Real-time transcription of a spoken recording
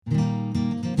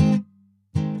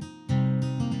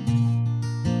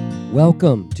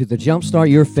Welcome to the Jumpstart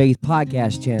Your Faith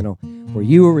podcast channel, where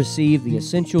you will receive the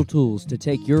essential tools to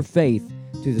take your faith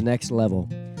to the next level.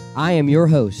 I am your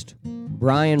host,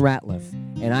 Brian Ratliff,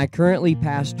 and I currently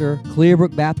pastor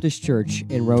Clearbrook Baptist Church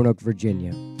in Roanoke,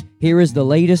 Virginia. Here is the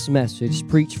latest message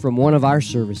preached from one of our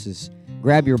services.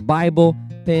 Grab your Bible,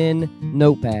 pen,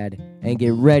 notepad, and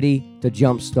get ready to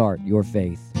jumpstart your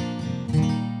faith.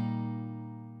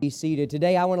 Be seated.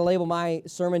 Today I want to label my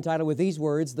sermon title with these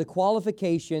words: The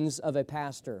Qualifications of a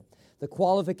Pastor. The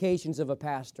Qualifications of a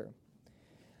Pastor.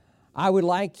 I would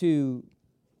like to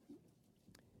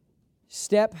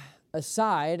step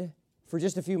aside for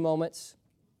just a few moments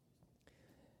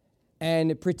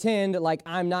and pretend like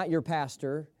I'm not your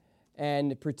pastor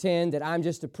and pretend that I'm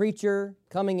just a preacher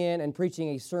coming in and preaching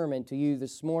a sermon to you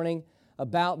this morning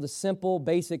about the simple,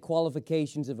 basic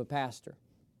qualifications of a pastor.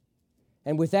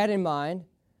 And with that in mind,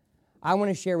 I want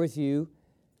to share with you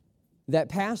that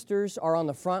pastors are on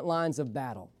the front lines of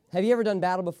battle. Have you ever done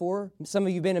battle before? Some of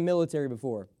you have been in the military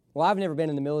before. Well, I've never been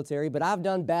in the military, but I've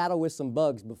done battle with some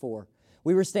bugs before.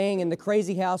 We were staying in the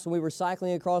crazy house when we were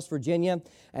cycling across Virginia,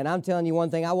 and I'm telling you one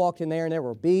thing, I walked in there and there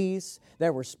were bees,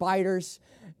 there were spiders.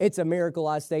 It's a miracle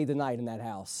I stayed the night in that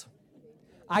house.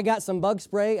 I got some bug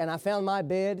spray and I found my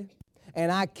bed,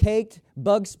 and I caked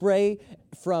bug spray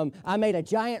I made a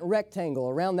giant rectangle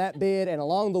around that bed and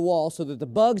along the wall so that the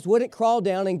bugs wouldn't crawl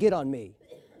down and get on me.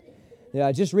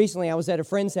 Just recently I was at a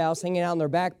friend's house hanging out on their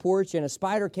back porch, and a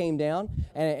spider came down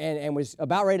and was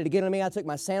about ready to get on me. I took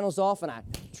my sandals off and I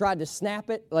tried to snap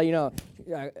it,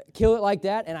 kill it like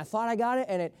that, and I thought I got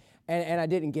it, and I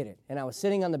didn't get it. And I was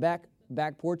sitting on the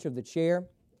back porch of the chair,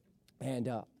 and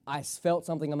I felt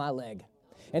something on my leg.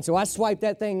 And so I swiped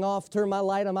that thing off, turned my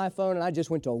light on my phone, and I just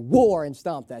went to war and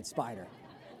stomped that spider.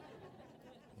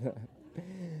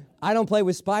 I don't play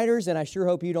with spiders, and I sure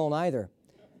hope you don't either.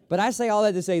 But I say all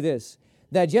that to say this,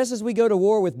 that just as we go to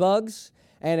war with bugs,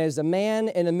 and as a man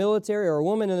in the military or a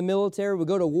woman in the military would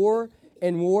go to war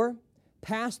in war,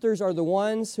 pastors are the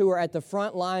ones who are at the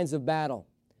front lines of battle.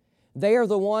 They are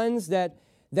the ones that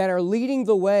are leading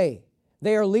the way.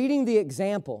 They are leading the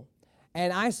example.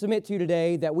 And I submit to you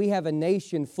today that we have a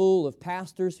nation full of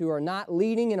pastors who are not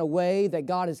leading in a way that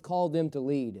God has called them to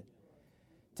lead.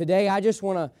 Today, I just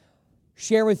want to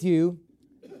share with you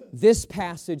this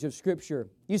passage of Scripture.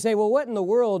 You say, well, what in the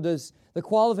world does the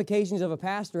qualifications of a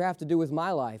pastor have to do with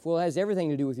my life? Well, it has everything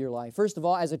to do with your life. First of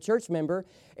all, as a church member,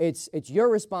 it's your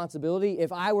responsibility,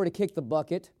 if I were to kick the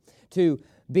bucket, to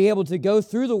be able to go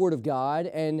through the Word of God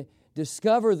and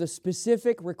discover the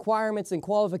specific requirements and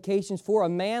qualifications for a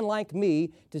man like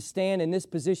me to stand in this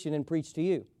position and preach to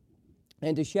you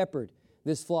and to shepherd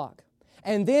this flock.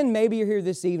 And then maybe you're here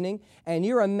this evening and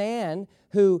you're a man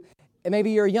who, maybe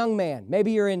you're a young man,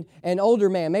 maybe you're an older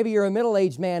man, maybe you're a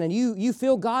middle-aged man, and you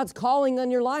feel God's calling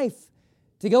on your life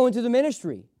to go into the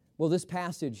ministry. Well, this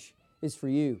passage is for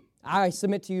you. I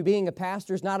submit to you, being a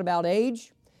pastor is not about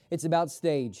age, it's about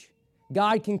stage.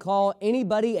 God can call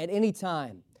anybody at any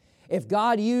time. If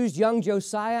God used young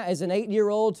Josiah as an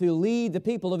 8-year-old to lead the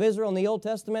people of Israel in the Old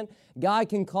Testament, God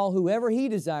can call whoever He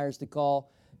desires to call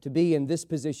to be in this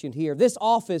position here. This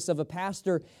office of a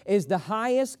pastor is the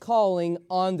highest calling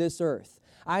on this earth.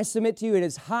 I submit to you, it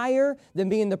is higher than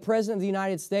being the President of the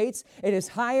United States. It is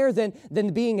higher than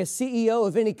being a CEO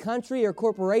of any country or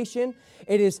corporation.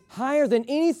 It is higher than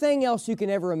anything else you can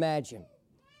ever imagine.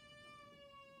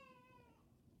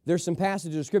 There's some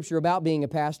passages of Scripture about being a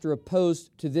pastor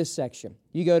opposed to this section.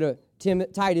 You go to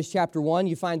Titus chapter 1,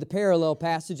 you find the parallel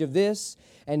passage of this,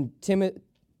 and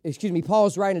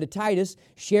Paul's writing to Titus,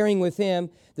 sharing with him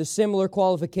the similar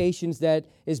qualifications that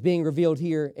is being revealed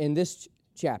here in this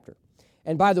chapter.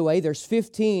 And by the way, there's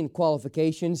 15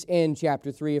 qualifications in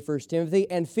chapter 3 of 1 Timothy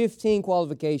and 15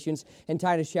 qualifications in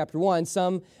Titus chapter 1,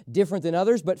 some different than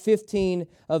others, but 15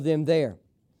 of them there.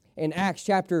 In Acts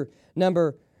chapter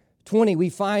number 20, we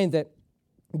find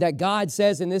that God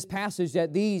says in this passage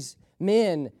that these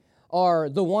men are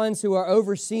the ones who are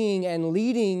overseeing and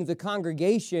leading the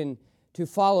congregation to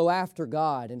follow after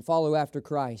God and follow after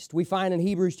Christ. We find in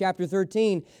Hebrews chapter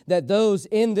 13 that those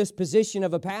in this position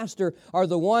of a pastor are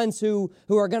the ones who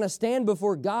are going to stand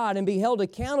before God and be held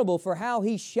accountable for how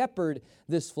he shepherded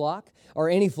this flock or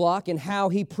any flock, and how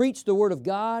he preached the Word of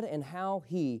God and how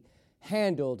he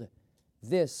handled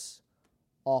this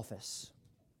office.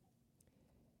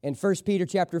 In 1 Peter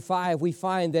chapter 5, we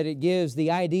find that it gives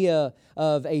the idea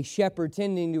of a shepherd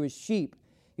tending to his sheep.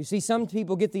 You see, some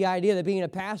people get the idea that being a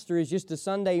pastor is just a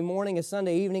Sunday morning, a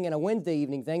Sunday evening, and a Wednesday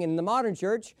evening thing. And in the modern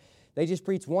church, they just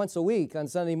preach once a week on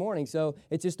Sunday morning, so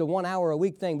it's just a 1 hour a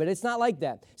week thing. But it's not like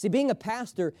that. See, being a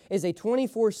pastor is a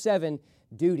 24/7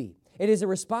 duty. It is a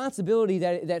responsibility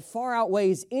that far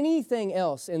outweighs anything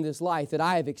else in this life that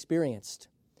I have experienced.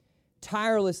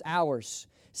 Tireless hours,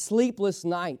 sleepless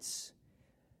nights,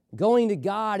 going to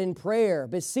God in prayer,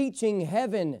 beseeching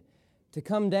heaven to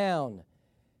come down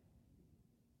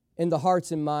in the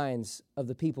hearts and minds of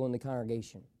the people in the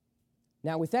congregation.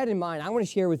 Now, with that in mind, I want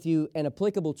to share with you an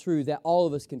applicable truth that all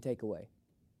of us can take away.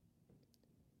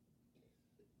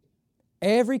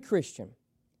 Every Christian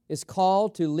is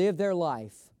called to live their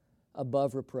life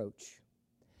above reproach.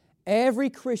 Every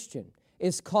Christian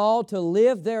is called to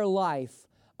live their life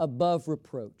above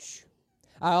reproach.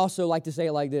 I also like to say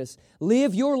it like this: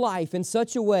 live your life in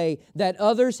such a way that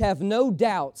others have no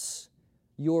doubts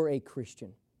you're a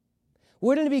Christian.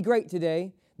 Wouldn't it be great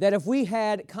today that if we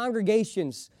had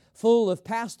congregations full of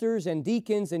pastors and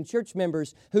deacons and church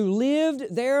members who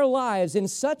lived their lives in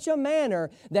such a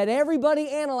manner that everybody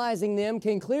analyzing them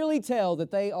can clearly tell that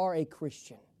they are a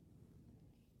Christian?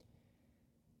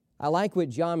 I like what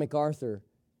John MacArthur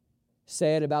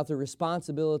said about the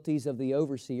responsibilities of the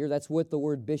overseer. That's what the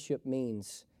word bishop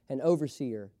means, an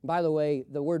overseer. By the way,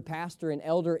 the word pastor and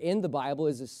elder in the Bible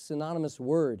is a synonymous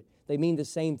word. They mean the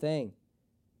same thing.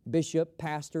 Bishop,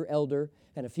 pastor, elder,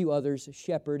 and a few others,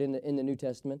 shepherd in the New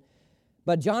Testament.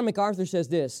 But John MacArthur says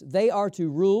this: they are to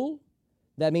rule,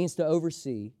 that means to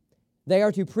oversee. They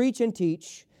are to preach and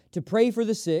teach, to pray for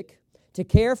the sick, to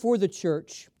care for the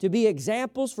church, to be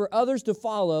examples for others to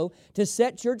follow, to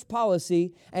set church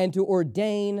policy, and to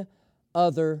ordain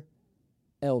other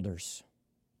elders.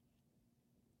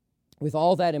 With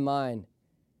all that in mind,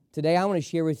 today I want to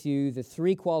share with you the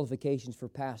 3 qualifications for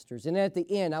pastors. And at the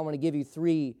end, I want to give you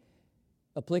 3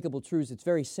 applicable truths that's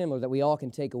very similar that we all can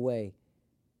take away.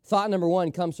 Thought number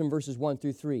 1 comes from verses 1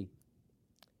 through 3.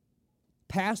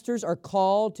 Pastors are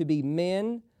called to be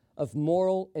men of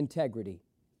moral integrity.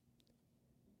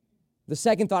 The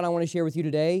second thought I want to share with you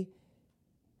today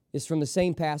is from the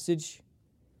same passage,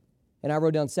 and I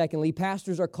wrote down secondly,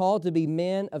 pastors are called to be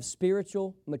men of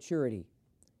spiritual maturity.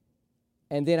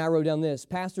 And then I wrote down this: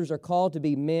 pastors are called to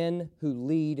be men who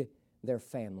lead their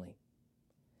family.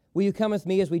 Will you come with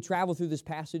me as we travel through this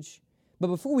passage? But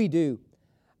before we do,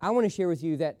 I want to share with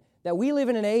you that we live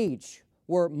in an age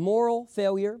where moral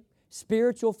failure,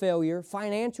 spiritual failure,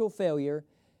 financial failure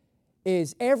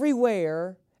is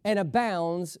everywhere and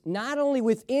abounds, not only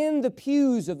within the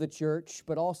pews of the church,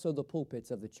 but also the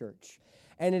pulpits of the church.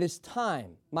 And it is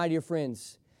time, my dear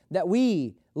friends, that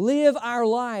we live our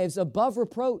lives above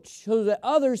reproach so that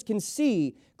others can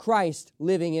see Christ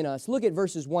living in us. Look at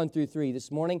verses 1 through 3 this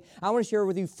morning. I want to share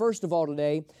with you, first of all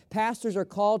today, pastors are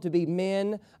called to be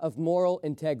men of moral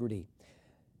integrity.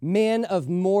 Men of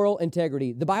moral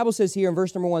integrity. The Bible says here in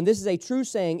verse number 1, this is a true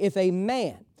saying: if a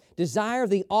man desire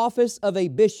the office of a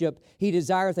bishop, he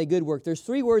desireth a good work. There's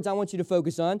 3 words I want you to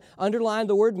focus on. Underline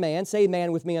the word man. Say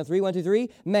man with me on 3. 1, 2, 3.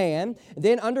 Man.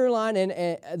 Then underline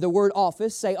the word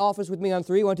office. Say office with me on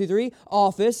 3. 1, 2, 3.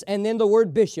 Office. And then the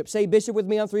word bishop. Say bishop with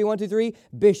me on 3. 1, 2, 3.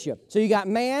 Bishop. So you got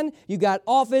man, you got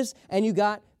office, and you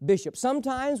got bishop.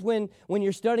 Sometimes when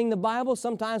you're studying the Bible,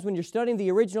 sometimes when you're studying the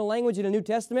original language in the New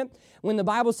Testament, when the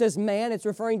Bible says man, it's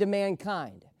referring to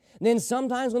mankind. Then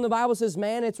sometimes when the Bible says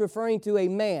man, it's referring to a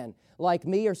man like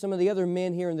me or some of the other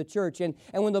men here in the church. And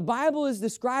when the Bible is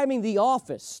describing the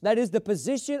office, that is the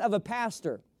position of a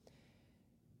pastor,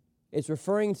 it's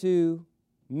referring to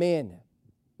men.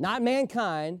 Not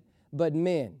mankind, but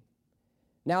men.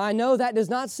 Now, I know that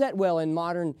does not set well in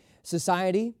modern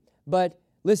society, but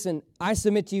listen, I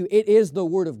submit to you, it is the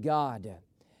Word of God.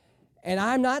 And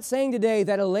I'm not saying today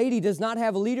that a lady does not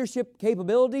have leadership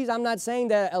capabilities. I'm not saying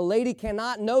that a lady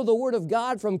cannot know the Word of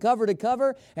God from cover to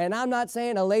cover. And I'm not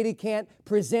saying a lady can't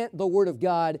present the Word of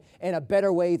God in a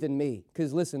better way than me.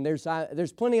 Because listen,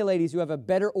 there's plenty of ladies who have a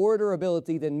better orator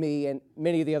ability than me and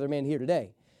many of the other men here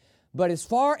today. But as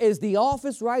far as the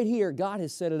office right here, God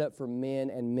has set it up for men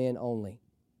and men only.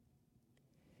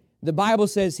 The Bible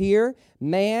says here,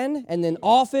 man, and then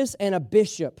office, and a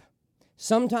bishop.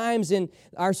 Sometimes in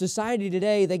our society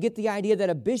today, they get the idea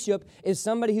that a bishop is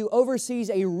somebody who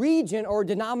oversees a region or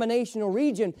denominational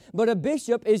region, but a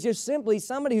bishop is just simply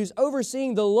somebody who's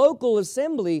overseeing the local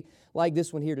assembly like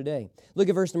this one here today. Look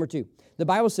at verse number 2. The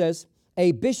Bible says,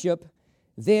 a bishop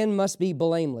then must be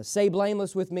blameless. Say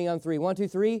blameless with me on 3. 1, 2,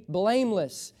 3.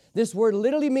 Blameless. This word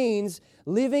literally means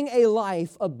living a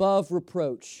life above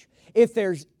reproach. If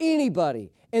there's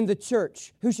anybody in the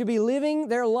church who should be living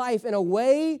their life in a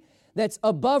way that's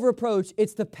above reproach,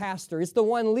 it's the pastor. It's the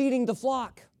one leading the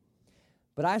flock.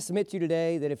 But I submit to you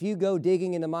today that if you go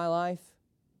digging into my life,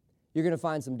 you're going to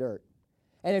find some dirt.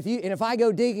 And if I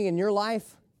go digging in your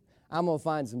life, I'm going to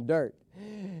find some dirt.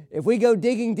 If we go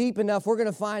digging deep enough, we're going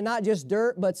to find not just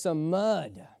dirt, but some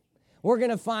mud. We're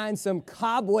going to find some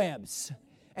cobwebs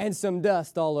and some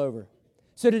dust all over.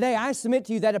 So today I submit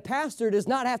to you that a pastor does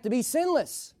not have to be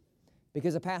sinless,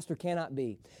 because a pastor cannot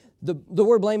be. The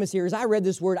word blameless here, as I read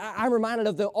this word, I'm reminded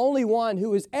of the only one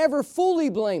who is ever fully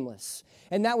blameless,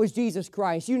 and that was Jesus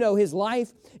Christ. You know His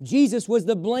life. Jesus was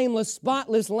the blameless,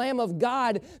 spotless Lamb of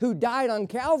God who died on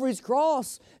Calvary's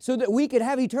cross so that we could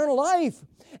have eternal life.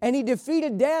 And He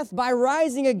defeated death by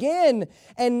rising again.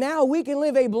 And now we can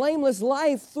live a blameless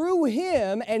life through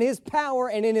Him and His power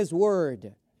and in His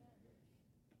Word.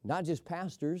 Not just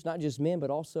pastors, not just men,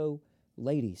 but also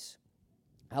ladies.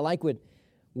 I like what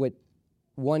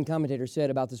one commentator said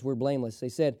about this word blameless. They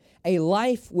said, a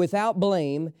life without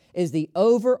blame is the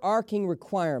overarching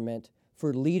requirement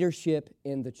for leadership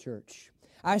in the church.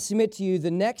 I submit to you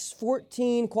the next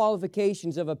 14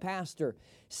 qualifications of a pastor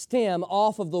stem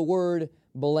off of the word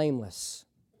blameless.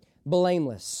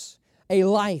 Blameless. A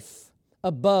life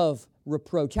above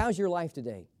reproach. How's your life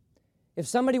today? If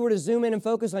somebody were to zoom in and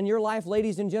focus on your life,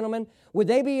 ladies and gentlemen, would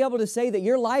they be able to say that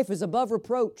your life is above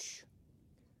reproach?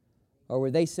 Or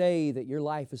would they say that your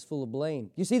life is full of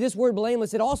blame? You see, this word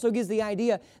blameless, it also gives the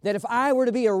idea that if I were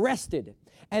to be arrested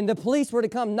and the police were to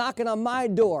come knocking on my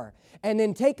door and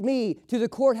then take me to the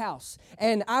courthouse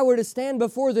and I were to stand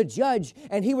before the judge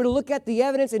and he were to look at the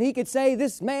evidence and he could say,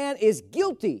 this man is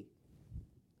guilty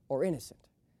or innocent.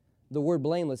 The word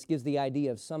blameless gives the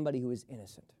idea of somebody who is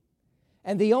innocent.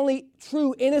 And the only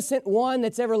true innocent one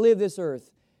that's ever lived this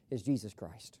earth is Jesus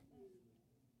Christ.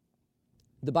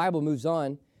 The Bible moves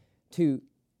on to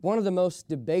one of the most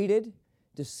debated,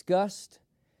 discussed,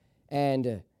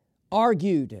 and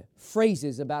argued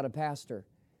phrases about a pastor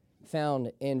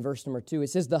found in verse number 2. It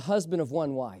says, the husband of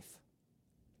one wife.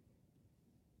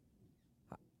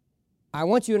 I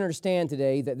want you to understand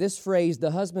today that this phrase,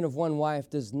 the husband of one wife,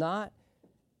 does not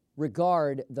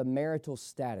regard the marital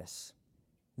status.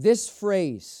 This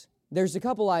phrase, there's a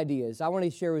couple ideas. I want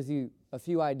to share with you a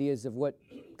few ideas of what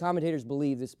commentators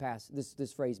believe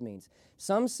this phrase means.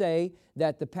 Some say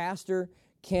that the pastor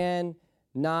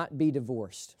cannot be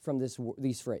divorced from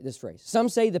this phrase. Some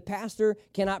say the pastor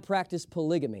cannot practice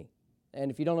polygamy.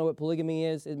 And if you don't know what polygamy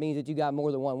is, it means that you got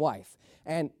more than one wife.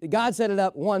 And God set it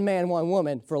up, one man, one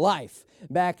woman for life,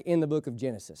 back in the book of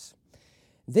Genesis.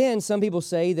 Then some people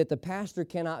say that the pastor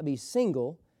cannot be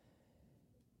single.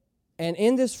 And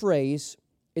in this phrase,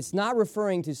 it's not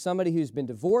referring to somebody who's been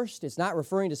divorced. It's not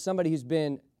referring to somebody who's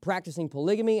been practicing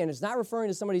polygamy. And it's not referring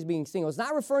to somebody who's being single. It's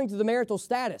not referring to the marital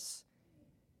status.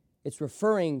 It's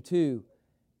referring to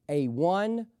a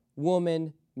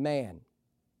one-woman man.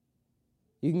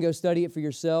 You can go study it for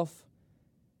yourself.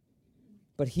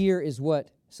 But here is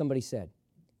what somebody said.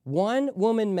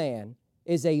 One-woman man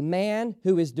is a man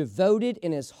who is devoted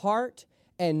in his heart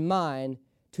and mind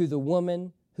to the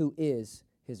woman who is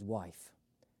his wife.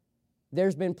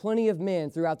 There's been plenty of men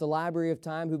throughout the library of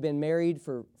time who've been married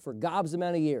for gobs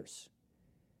amount of years,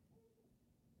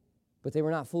 but they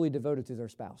were not fully devoted to their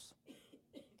spouse.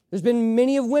 There's been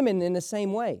many of women in the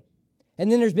same way.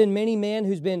 And then there's been many men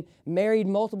who's been married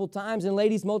multiple times and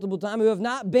ladies multiple times who have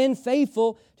not been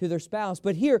faithful to their spouse.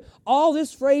 But here, all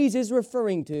this phrase is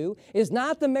referring to is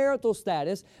not the marital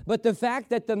status, but the fact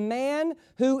that the man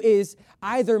who is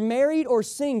either married or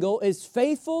single is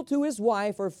faithful to his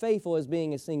wife or faithful as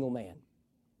being a single man.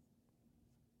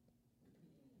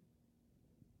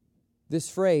 This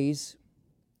phrase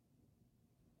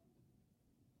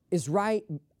is right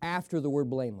after the word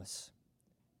blameless.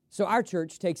 So our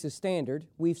church takes a standard.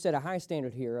 We've set a high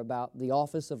standard here about the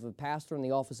office of a pastor and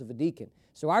the office of a deacon.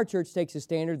 So our church takes a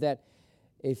standard that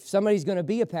if somebody's going to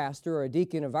be a pastor or a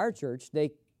deacon of our church,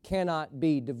 they cannot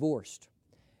be divorced.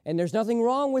 And there's nothing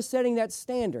wrong with setting that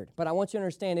standard, but I want you to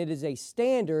understand it is a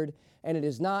standard and it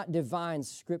is not divine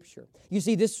scripture. You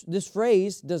see, this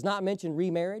phrase does not mention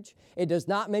remarriage, it does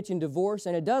not mention divorce,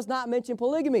 and it does not mention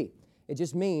polygamy. It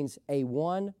just means a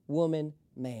one-woman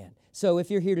man. So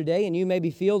if you're here today and you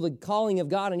maybe feel the calling of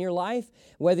God in your life,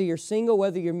 whether you're single,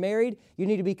 whether you're married, you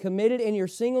need to be committed in your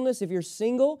singleness if you're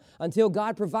single until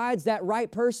God provides that right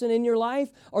person in your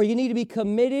life, or you need to be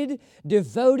committed,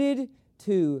 devoted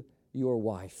to your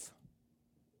wife.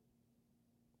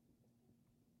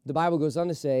 The Bible goes on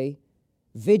to say,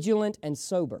 vigilant and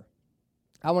sober.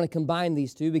 I want to combine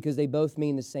these two because they both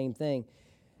mean the same thing.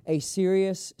 A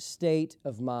serious state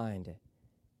of mind.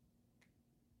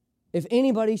 If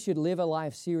anybody should live a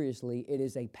life seriously, it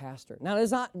is a pastor. Now, it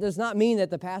does not mean that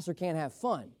the pastor can't have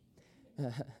fun.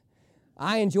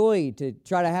 I enjoy to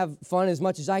try to have fun as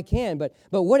much as I can, but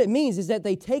what it means is that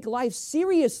they take life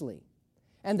seriously.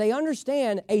 And they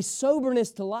understand a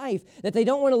soberness to life, that they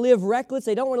don't want to live reckless,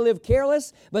 they don't want to live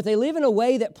careless, but they live in a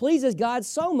way that pleases God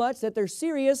so much that they're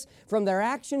serious from their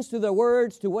actions to their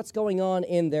words to what's going on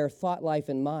in their thought life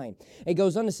and mind. It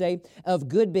goes on to say, of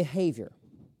good behavior.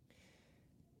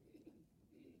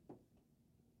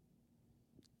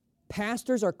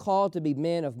 Pastors are called to be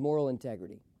men of moral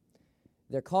integrity.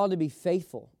 They're called to be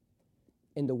faithful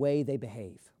in the way they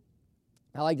behave.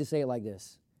 I like to say it like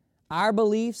this. Our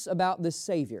beliefs about the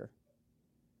Savior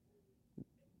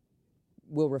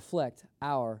will reflect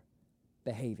our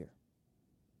behavior.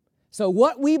 So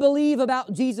what we believe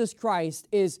about Jesus Christ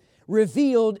is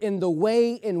revealed in the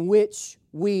way in which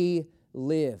we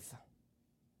live.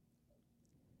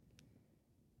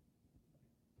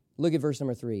 Look at verse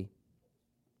number 3.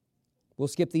 We'll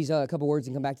skip these couple words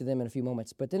and come back to them in a few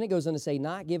moments. But then it goes on to say,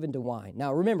 not given to wine.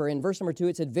 Now remember, in verse number 2,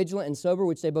 it said vigilant and sober,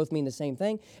 which they both mean the same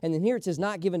thing. And then here it says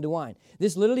not given to wine.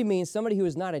 This literally means somebody who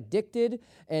is not addicted,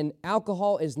 and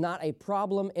alcohol is not a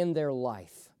problem in their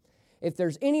life. If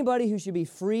there's anybody who should be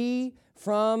free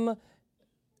from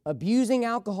abusing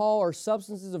alcohol or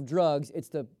substances of drugs, it's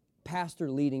the pastor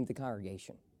leading the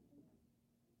congregation.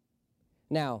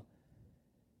 Now,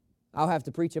 I'll have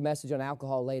to preach a message on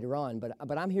alcohol later on,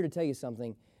 but I'm here to tell you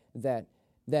something, that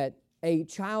a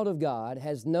child of God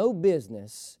has no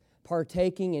business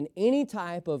partaking in any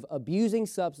type of abusing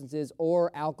substances or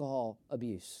alcohol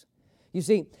abuse. You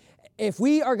see, if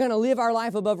we are going to live our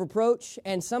life above reproach,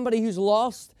 and somebody who's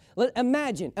lost,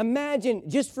 imagine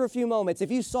just for a few moments,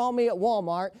 if you saw me at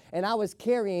Walmart and I was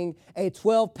carrying a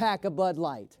 12-pack of Bud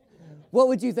Light, what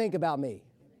would you think about me?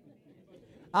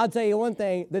 I'll tell you one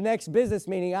thing, the next business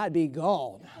meeting, I'd be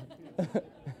gone.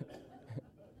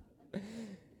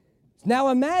 Now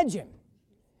imagine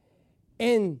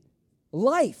in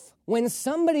life when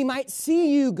somebody might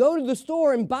see you go to the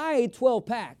store and buy a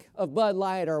 12-pack of Bud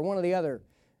Light or one of the other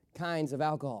kinds of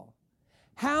alcohol.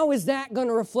 How is that going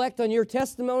to reflect on your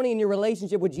testimony and your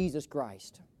relationship with Jesus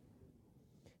Christ?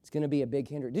 It's going to be a big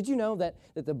hindrance. Did you know that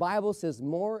the Bible says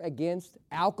more against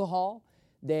alcohol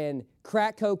than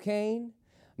crack cocaine,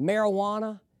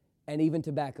 marijuana, and even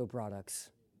tobacco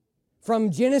products?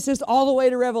 From Genesis all the way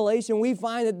to Revelation, we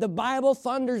find that the Bible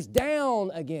thunders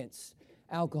down against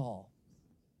alcohol.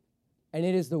 And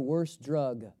it is the worst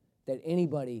drug that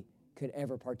anybody could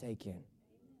ever partake in.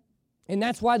 And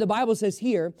that's why the Bible says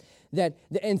here that,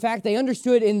 in fact, they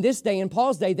understood in this day, in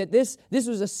Paul's day, that this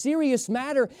was a serious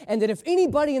matter, and that if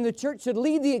anybody in the church should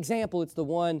lead the example, it's the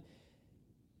one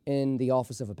in the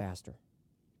office of a pastor.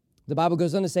 The Bible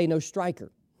goes on to say no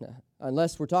striker.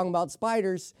 Unless we're talking about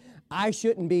spiders, I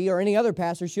shouldn't be, or any other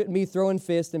pastor shouldn't be throwing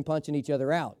fists and punching each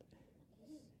other out.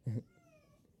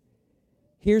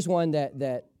 Here's one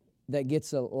that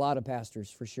gets a lot of pastors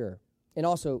for sure. And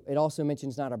also, it also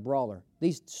mentions not a brawler.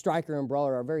 These striker and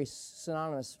brawler are very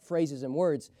synonymous phrases and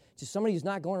words. Just somebody who's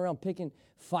not going around picking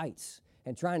fights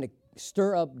and trying to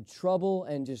stir up trouble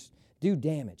and just do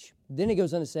damage. Then it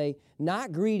goes on to say,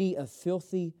 not greedy of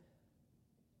filthy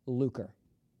lucre.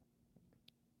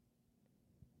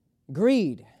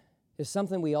 Greed is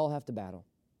something we all have to battle.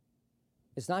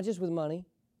 It's not just with money,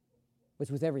 it's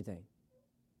with everything.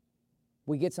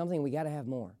 We get something, we got to have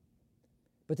more.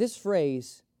 But this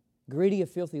phrase, greedy of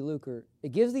filthy lucre,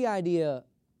 it gives the idea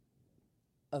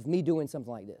of me doing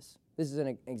something like this. This is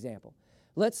an example.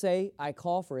 Let's say I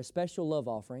call for a special love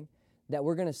offering that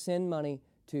we're going to send money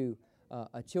to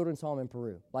a children's home in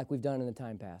Peru, like we've done in the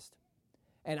time past.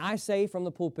 And I say from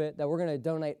the pulpit that we're going to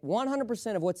donate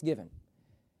 100% of what's given.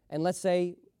 And let's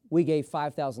say we gave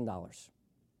 $5,000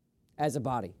 as a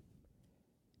body.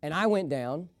 And I went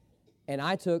down and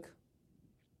I took,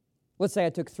 let's say I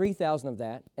took $3,000 of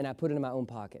that and I put it in my own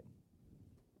pocket.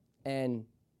 And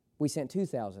we sent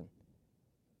 $2,000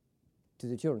 to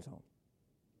the children's home.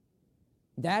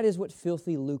 That is what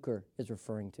filthy lucre is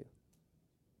referring to.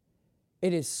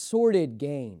 It is sordid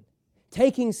gain.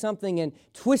 Taking something and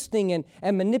twisting and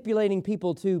manipulating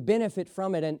people to benefit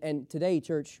from it. And today,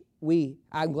 church,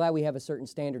 I'm glad we have a certain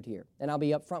standard here. And I'll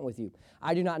be up front with you.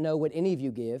 I do not know what any of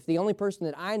you give. The only person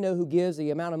that I know who gives the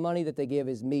amount of money that they give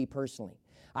is me personally.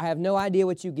 I have no idea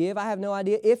what you give. I have no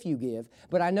idea if you give.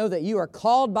 But I know that you are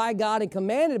called by God and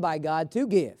commanded by God to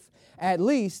give at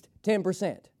least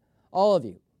 10%. All of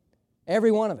you.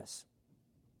 Every one of us.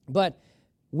 But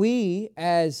we,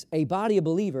 as a body of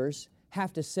believers,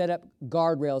 have to set up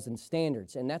guardrails and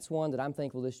standards. And that's one that I'm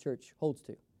thankful this church holds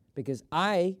to. Because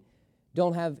I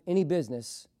don't have any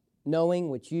business knowing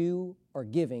what you are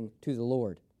giving to the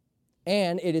Lord.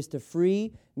 And it is to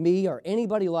free me or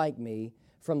anybody like me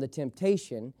from the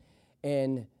temptation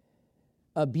and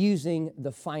abusing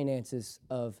the finances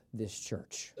of this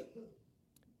church.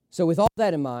 So with all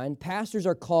that in mind, pastors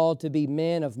are called to be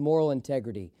men of moral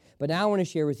integrity. But now I want to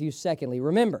share with you, secondly,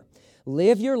 remember,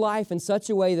 live your life in such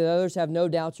a way that others have no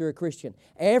doubt you're a Christian.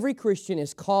 Every Christian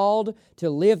is called to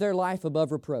live their life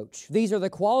above reproach. These are the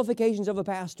qualifications of a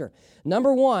pastor.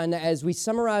 Number one, as we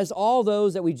summarize all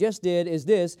those that we just did, is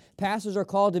this: pastors are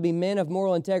called to be men of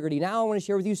moral integrity. Now I want to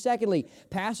share with you, secondly,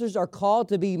 pastors are called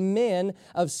to be men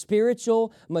of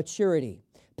spiritual maturity.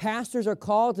 Pastors are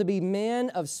called to be men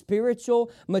of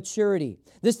spiritual maturity.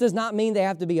 This does not mean they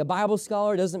have to be a Bible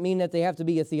scholar. It doesn't mean that they have to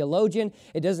be a theologian.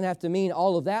 It doesn't have to mean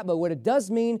all of that. But what it does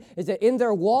mean is that in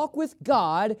their walk with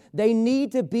God, they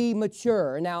need to be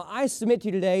mature. Now, I submit to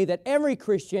you today that every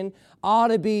Christian ought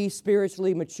to be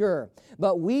spiritually mature.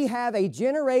 But we have a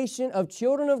generation of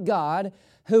children of God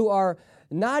who are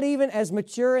not even as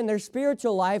mature in their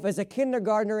spiritual life as a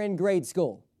kindergartner in grade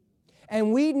school.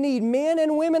 And we need men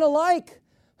and women alike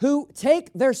who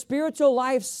take their spiritual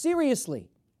life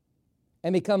seriously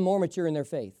and become more mature in their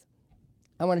faith.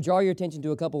 I want to draw your attention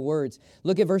to a couple words.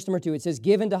 Look at verse number 2. It says,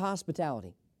 given to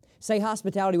hospitality. Say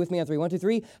hospitality with me on 3. 1, 2,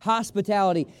 3.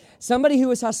 Hospitality. Somebody who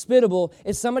is hospitable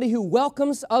is somebody who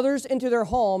welcomes others into their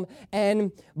home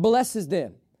and blesses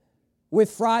them with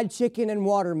fried chicken and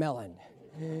watermelon.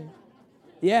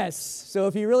 Yes. So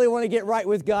if you really want to get right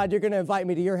with God, you're going to invite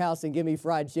me to your house and give me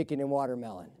fried chicken and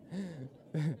watermelon.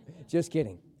 Just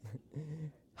kidding.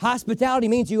 Hospitality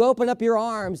means you open up your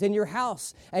arms in your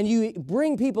house and you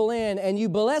bring people in and you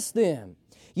bless them.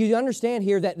 You understand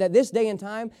here that this day and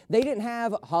time, they didn't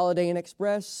have Holiday Inn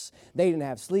Express, they didn't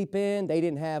have Sleep In, they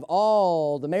didn't have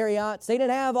all the Marriotts, they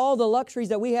didn't have all the luxuries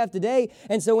that we have today.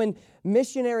 And so when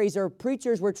missionaries or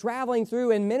preachers were traveling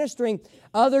through and ministering,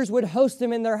 others would host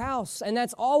them in their house. And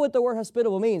that's all what the word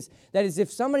hospitable means. That is,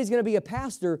 if somebody's going to be a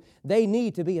pastor, they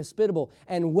need to be hospitable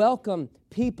and welcome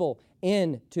people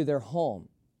into their home.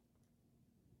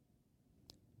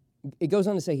 It goes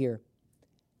on to say here,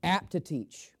 apt to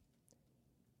teach.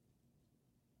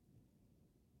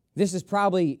 This is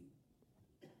probably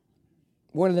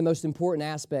one of the most important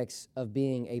aspects of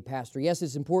being a pastor. Yes,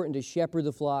 it's important to shepherd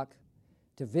the flock,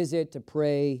 to visit, to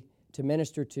pray, to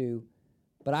minister to,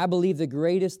 but I believe the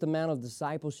greatest amount of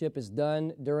discipleship is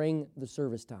done during the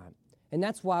service time. And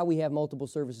that's why we have multiple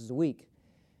services a week.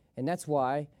 And that's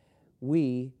why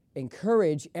we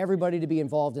encourage everybody to be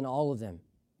involved in all of them.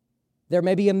 There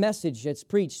may be a message that's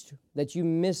preached that you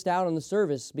missed out on the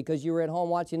service because you were at home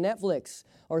watching Netflix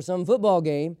or some football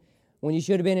game when you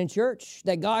should have been in church,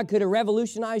 that God could have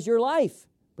revolutionized your life,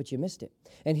 but you missed it.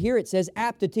 And here it says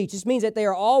apt to teach. This means that they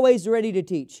are always ready to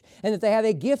teach and that they have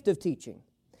a gift of teaching.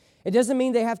 It doesn't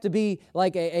mean they have to be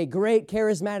like a great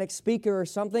charismatic speaker or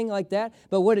something like that,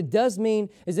 but what it does mean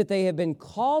is that they have been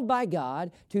called by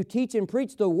God to teach and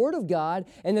preach the Word of God,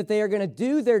 and that they are going to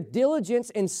do their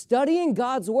diligence in studying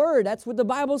God's Word. That's what the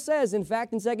Bible says. In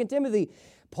fact, in 2 Timothy,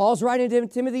 Paul's writing to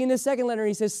Timothy in his second letter, and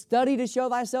he says, study to show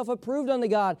thyself approved unto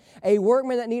God, a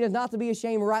workman that needeth not to be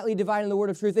ashamed, rightly dividing the word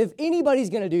of truth. If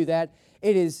anybody's going to do that,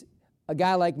 it is a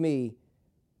guy like me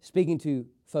speaking to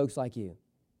folks like you.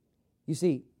 You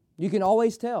see, you can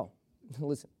always tell.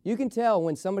 Listen, you can tell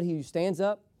when somebody who stands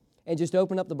up and just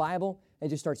open up the Bible and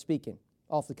just start speaking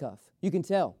off the cuff. You can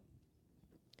tell.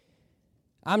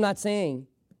 I'm not saying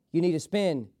you need to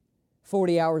spend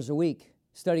 40 hours a week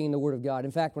studying the Word of God. In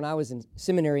fact, when I was in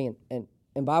seminary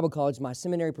and Bible college, my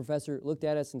seminary professor looked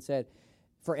at us and said,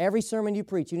 for every sermon you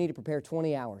preach, you need to prepare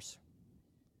 20 hours.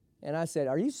 And I said,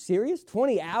 are you serious?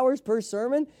 20 hours per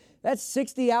sermon? That's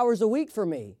 60 hours a week for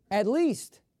me, at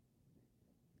least.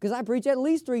 Because I preach at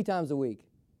least 3 times a week.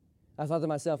 I thought to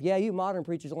myself, yeah, you modern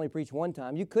preachers only preach one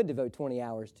time. You could devote 20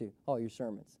 hours to all your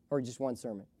sermons, or just one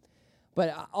sermon.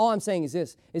 But all I'm saying is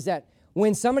this, is that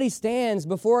when somebody stands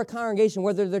before a congregation,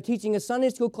 whether they're teaching a Sunday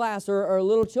school class or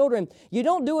little children, you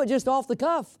don't do it just off the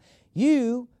cuff.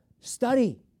 You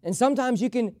study. And sometimes you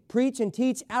can preach and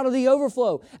teach out of the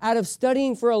overflow, out of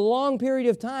studying for a long period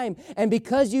of time. And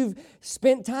because you've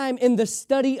spent time in the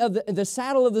study of the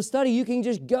saddle of the study, you can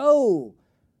just go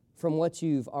from what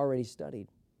you've already studied.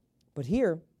 But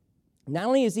here, not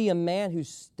only is he a man who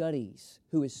studies,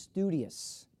 who is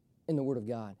studious in the Word of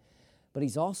God, but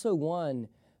he's also one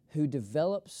who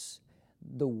develops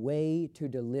the way to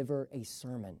deliver a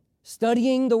sermon.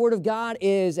 Studying the Word of God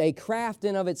is a craft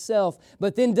in of itself,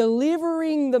 but then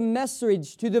delivering the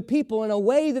message to the people in a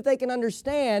way that they can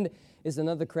understand is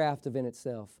another craft of in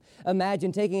itself.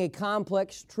 Imagine taking a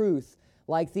complex truth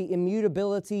like the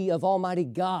immutability of Almighty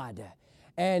God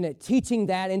and teaching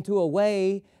that into a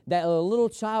way that a little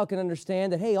child can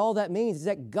understand that, hey, all that means is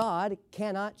that God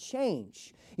cannot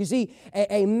change. You see,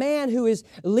 a man who is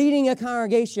leading a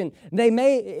congregation, they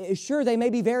may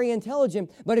be very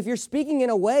intelligent, but if you're speaking in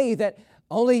a way that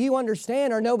only you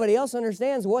understand or nobody else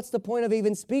understands, what's the point of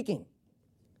even speaking?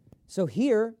 So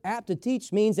here, apt to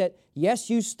teach means that, yes,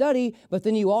 you study, but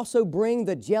then you also bring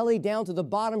the jelly down to the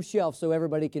bottom shelf so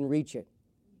everybody can reach it.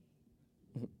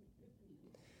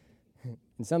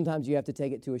 And sometimes you have to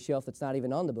take it to a shelf that's not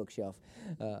even on the bookshelf.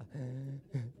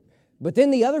 But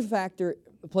then the other factor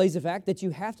plays the fact that you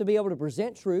have to be able to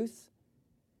present truth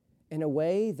in a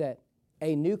way that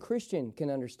a new Christian can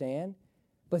understand.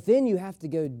 But then you have to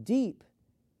go deep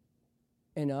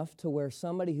enough to where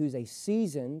somebody who's a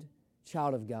seasoned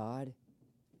child of God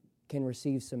can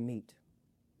receive some meat.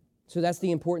 So that's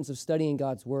the importance of studying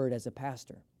God's Word as a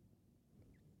pastor.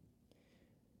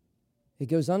 It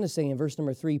goes on to say in verse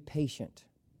number 3, patient.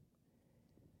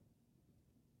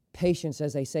 Patience,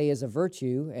 as they say, is a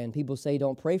virtue, and people say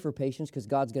don't pray for patience because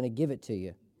God's going to give it to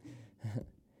you.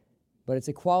 But it's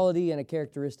a quality and a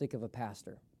characteristic of a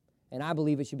pastor. And I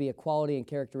believe it should be a quality and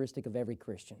characteristic of every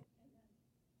Christian.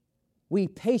 We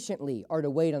patiently are to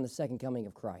wait on the second coming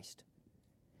of Christ.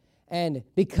 And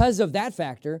because of that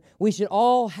factor, we should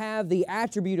all have the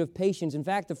attribute of patience. In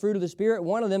fact, the fruit of the Spirit,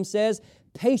 one of them says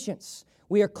patience.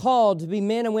 We are called to be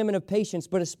men and women of patience,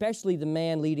 but especially the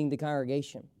man leading the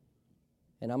congregation.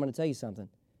 And I'm going to tell you something.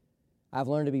 I've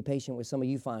learned to be patient with some of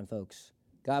you fine folks.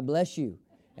 God bless you,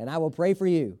 and I will pray for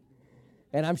you.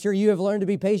 And I'm sure you have learned to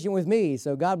be patient with me,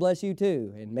 so God bless you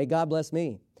too, and may God bless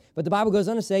me. But the Bible goes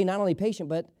on to say not only patient,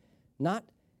 but not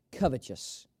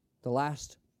covetous. The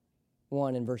last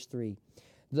one in verse 3.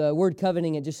 The word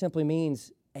coveting, it just simply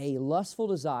means a lustful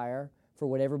desire for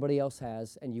what everybody else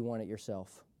has, and you want it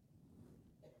yourself.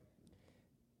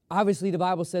 Obviously, the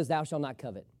Bible says, thou shalt not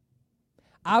covet.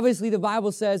 Obviously, the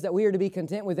Bible says that we are to be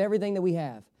content with everything that we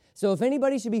have. So if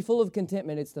anybody should be full of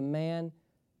contentment, it's the man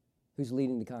who's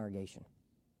leading the congregation.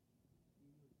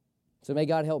 So may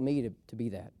God help me to be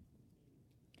that.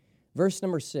 Verse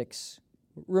number 6.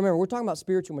 Remember, we're talking about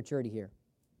spiritual maturity here.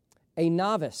 A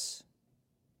novice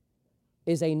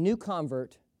is a new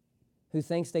convert who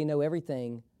thinks they know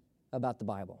everything about the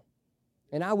Bible.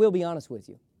 And I will be honest with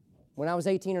you. When I was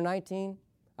 18 or 19,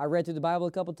 I read through the Bible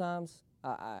a couple times.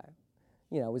 I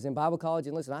was in Bible college,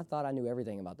 and listen, I thought I knew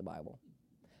everything about the Bible.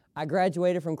 I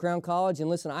graduated from Crown College, and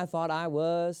listen, I thought I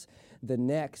was the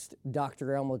next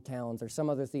Dr. Elmo Towns or some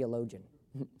other theologian.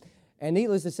 And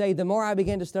needless to say, the more I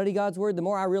began to study God's Word, the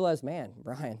more I realized, man,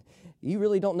 Brian, you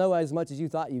really don't know as much as you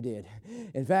thought you did.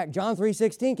 In fact, John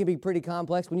 3:16 can be pretty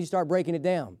complex when you start breaking it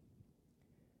down.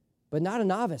 But not a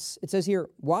novice. It says here,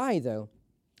 why, though?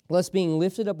 Lest being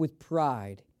lifted up with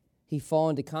pride, he fall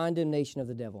into condemnation of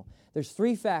the devil. There's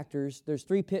three factors, there's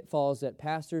three pitfalls that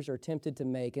pastors are tempted to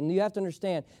make. And you have to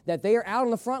understand that they are out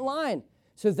on the front line.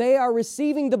 So they are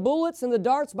receiving the bullets and the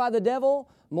darts by the devil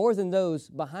more than those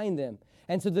behind them.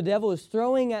 And so the devil is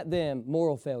throwing at them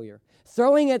moral failure,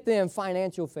 throwing at them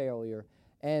financial failure,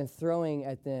 and throwing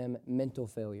at them mental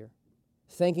failure,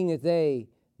 thinking that they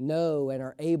know and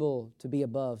are able to be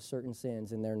above certain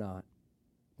sins, and they're not.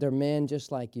 They're men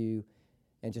just like you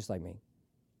and just like me.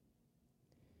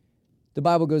 The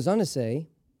Bible goes on to say,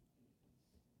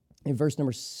 in verse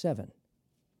number 7,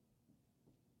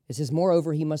 it says,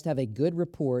 moreover, he must have a good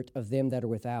report of them that are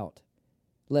without,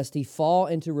 lest he fall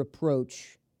into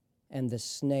reproach and the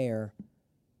snare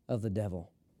of the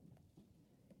devil.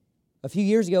 A few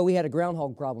years ago, we had a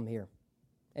groundhog problem here.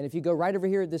 And if you go right over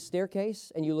here at this staircase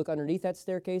and you look underneath that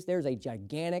staircase, there's a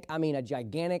gigantic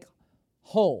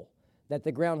hole that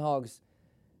the groundhogs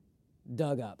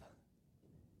dug up.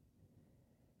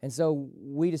 And so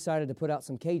we decided to put out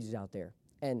some cages out there.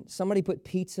 And somebody put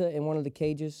pizza in one of the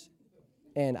cages.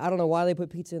 And I don't know why they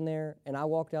put pizza in there. And I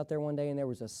walked out there one day and there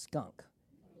was a skunk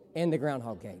in the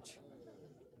groundhog cage.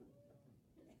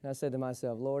 And I said to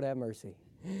myself, Lord have mercy.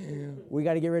 We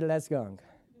got to get rid of that skunk.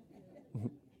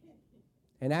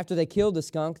 And after they killed the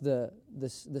skunk, the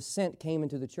scent came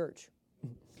into the church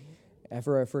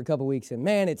for a couple weeks. And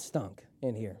man, it stunk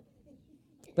in here.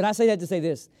 But I say that to say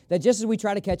this, that just as we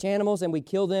try to catch animals and we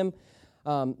kill them,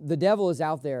 the devil is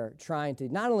out there trying to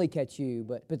not only catch you,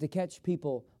 but to catch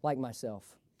people like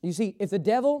myself. You see, if the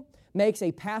devil makes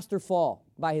a pastor fall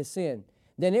by his sin,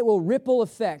 then it will ripple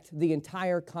affect the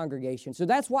entire congregation. So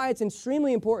that's why it's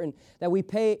extremely important that we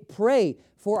pray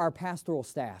for our pastoral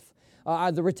staff.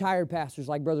 The retired pastors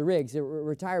like Brother Riggs, the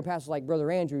retired pastors like Brother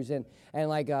Andrews and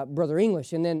like Brother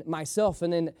English, and then myself,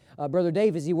 and then Brother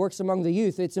Dave as he works among the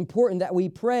youth. It's important that we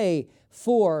pray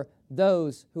for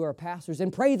those who are pastors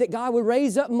and pray that God would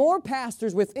raise up more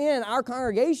pastors within our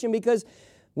congregation, because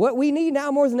What we need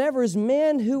now more than ever is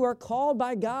men who are called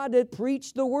by God to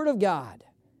preach the Word of God.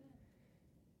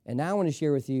 And now I want to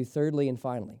share with you, thirdly and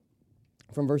finally,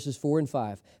 from verses 4 and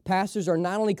 5. Pastors are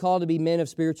not only called to be men of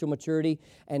spiritual maturity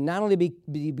and not only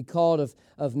be called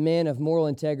of men of moral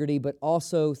integrity, but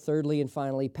also, thirdly and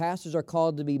finally, pastors are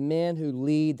called to be men who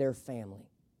lead their family.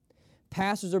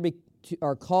 Pastors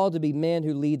are called to be men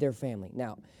who lead their family.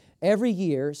 Now, every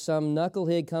year, some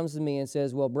knucklehead comes to me and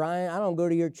says, well, Brian, I don't go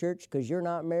to your church because you're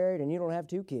not married and you don't have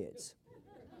 2 kids.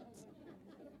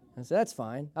 I said, that's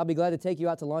fine. I'll be glad to take you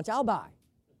out to lunch. I'll buy.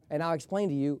 And I'll explain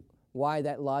to you why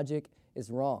that logic is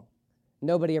wrong.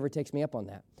 Nobody ever takes me up on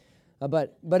that.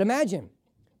 But imagine,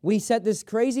 we set this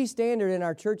crazy standard in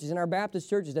our churches, in our Baptist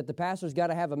churches, that the pastor's got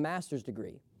to have a master's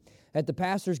degree, that the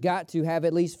pastor's got to have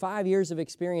at least 5 years of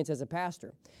experience as a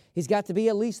pastor. He's got to be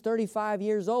at least 35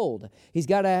 years old. He's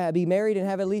got to be married and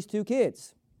have at least 2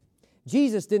 kids.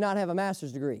 Jesus did not have a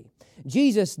master's degree.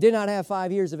 Jesus did not have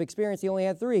 5 years of experience. He only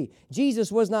had 3.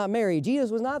 Jesus was not married.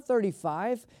 Jesus was not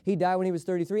 35. He died when he was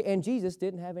 33. And Jesus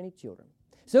didn't have any children.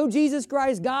 So Jesus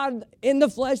Christ, God in the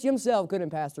flesh himself, couldn't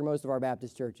pastor most of our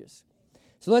Baptist churches.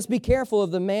 So let's be careful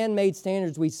of the man-made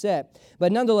standards we set.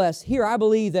 But nonetheless, here I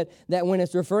believe that when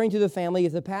it's referring to the family,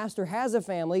 if the pastor has a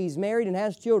family, he's married and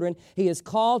has children, he is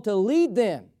called to lead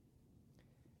them.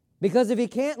 Because if he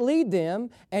can't lead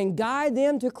them and guide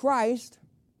them to Christ,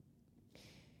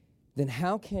 then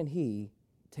how can he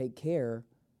take care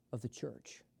of the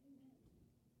church?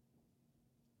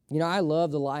 You know, I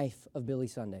love the life of Billy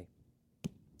Sunday.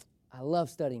 I love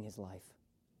studying his life.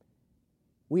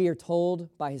 We are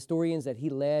told by historians that he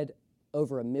led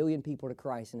over 1 million people to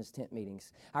Christ in his tent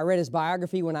meetings. I read his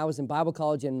biography when I was in Bible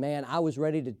college, and man, I was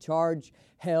ready to charge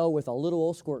hell with a little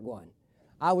old squirt gun.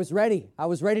 I was ready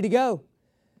to go.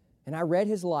 And I read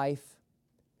his life,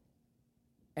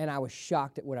 and I was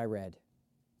shocked at what I read.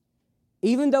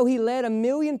 Even though he led 1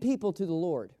 million people to the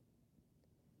Lord,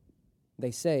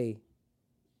 they say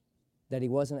that he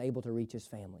wasn't able to reach his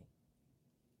family.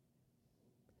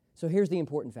 So here's the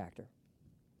important factor,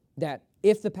 that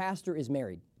if the pastor is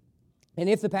married, and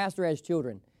if the pastor has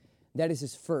children, that is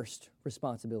his first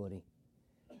responsibility.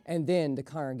 And then the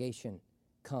congregation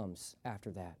comes after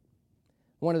that.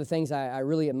 One of the things I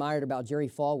really admired about Jerry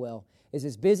Falwell is,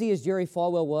 as busy as Jerry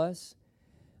Falwell was,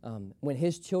 when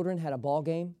his children had a ball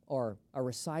game or a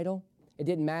recital, it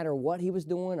didn't matter what he was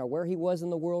doing or where he was in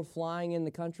the world, flying in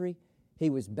the country, he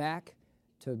was back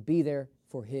to be there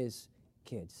for his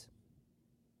kids.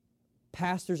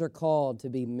 Pastors are called to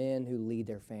be men who lead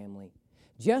their family.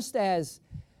 Just as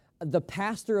the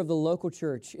pastor of the local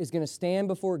church is going to stand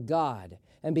before God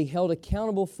and be held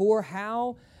accountable for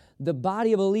how the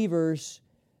body of believers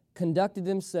conducted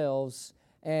themselves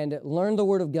and learned the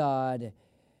Word of God,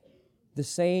 the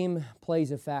same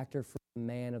plays a factor for the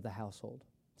man of the household.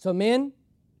 So men,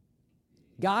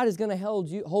 God is going to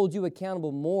hold you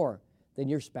accountable more than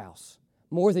your spouse,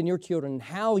 more than your children, and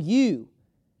how you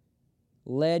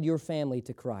led your family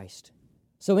to Christ.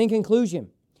 So in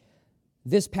conclusion,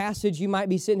 this passage, you might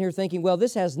be sitting here thinking, well,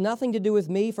 this has nothing to do with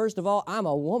me. First of all, I'm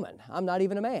a woman. I'm not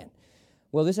even a man.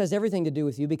 Well, this has everything to do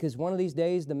with you, because one of these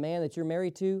days, the man that you're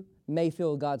married to may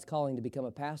feel God's calling to become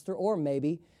a pastor or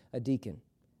maybe a deacon.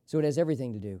 So it has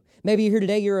everything to do. Maybe you're here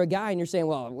today, you're a guy, and you're saying,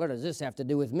 well, what does this have to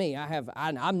do with me?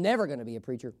 I'm never going to be a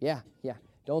preacher. Yeah.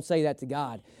 Don't say that to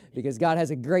God, because God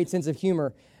has a great sense of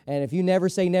humor, and if you never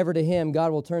say never to Him,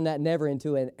 God will turn that never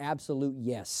into an absolute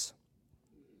yes.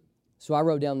 So I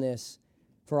wrote down this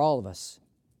for all of us.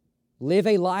 Live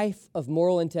a life of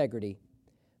moral integrity.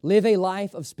 Live a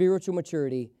life of spiritual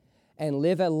maturity, and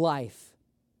live a life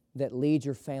that leads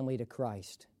your family to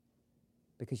Christ,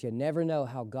 because you never know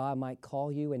how God might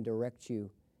call you and direct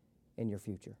you in your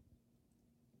future.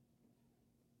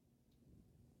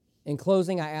 In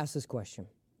closing, I ask this question.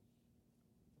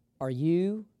 Are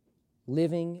you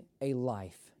living a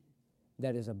life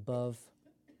that is above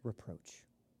reproach?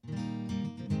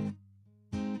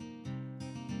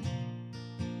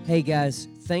 Hey guys,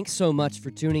 thanks so much for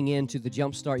tuning in to the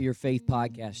Jumpstart Your Faith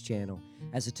podcast channel.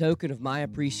 As a token of my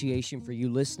appreciation for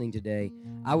you listening today,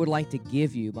 I would like to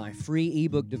give you my free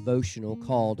ebook devotional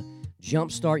called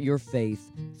Jumpstart Your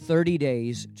Faith, 30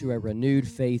 Days to a Renewed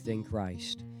Faith in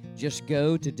Christ. Just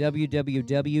go to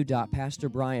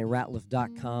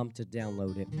www.pastorbryanratliff.com to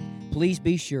download it. Please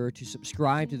be sure to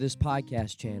subscribe to this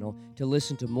podcast channel to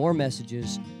listen to more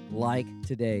messages like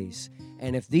today's.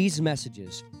 And if these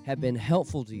messages have been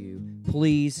helpful to you,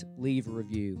 please leave a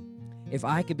review. If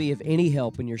I could be of any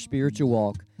help in your spiritual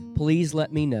walk, please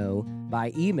let me know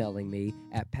by emailing me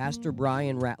at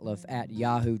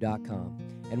pastorbryanratliff@yahoo.com.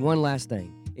 And one last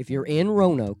thing, if you're in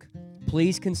Roanoke,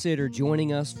 please consider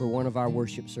joining us for one of our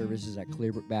worship services at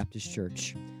Clearbrook Baptist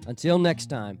Church. Until next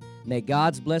time, may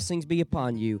God's blessings be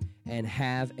upon you and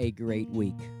have a great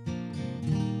week.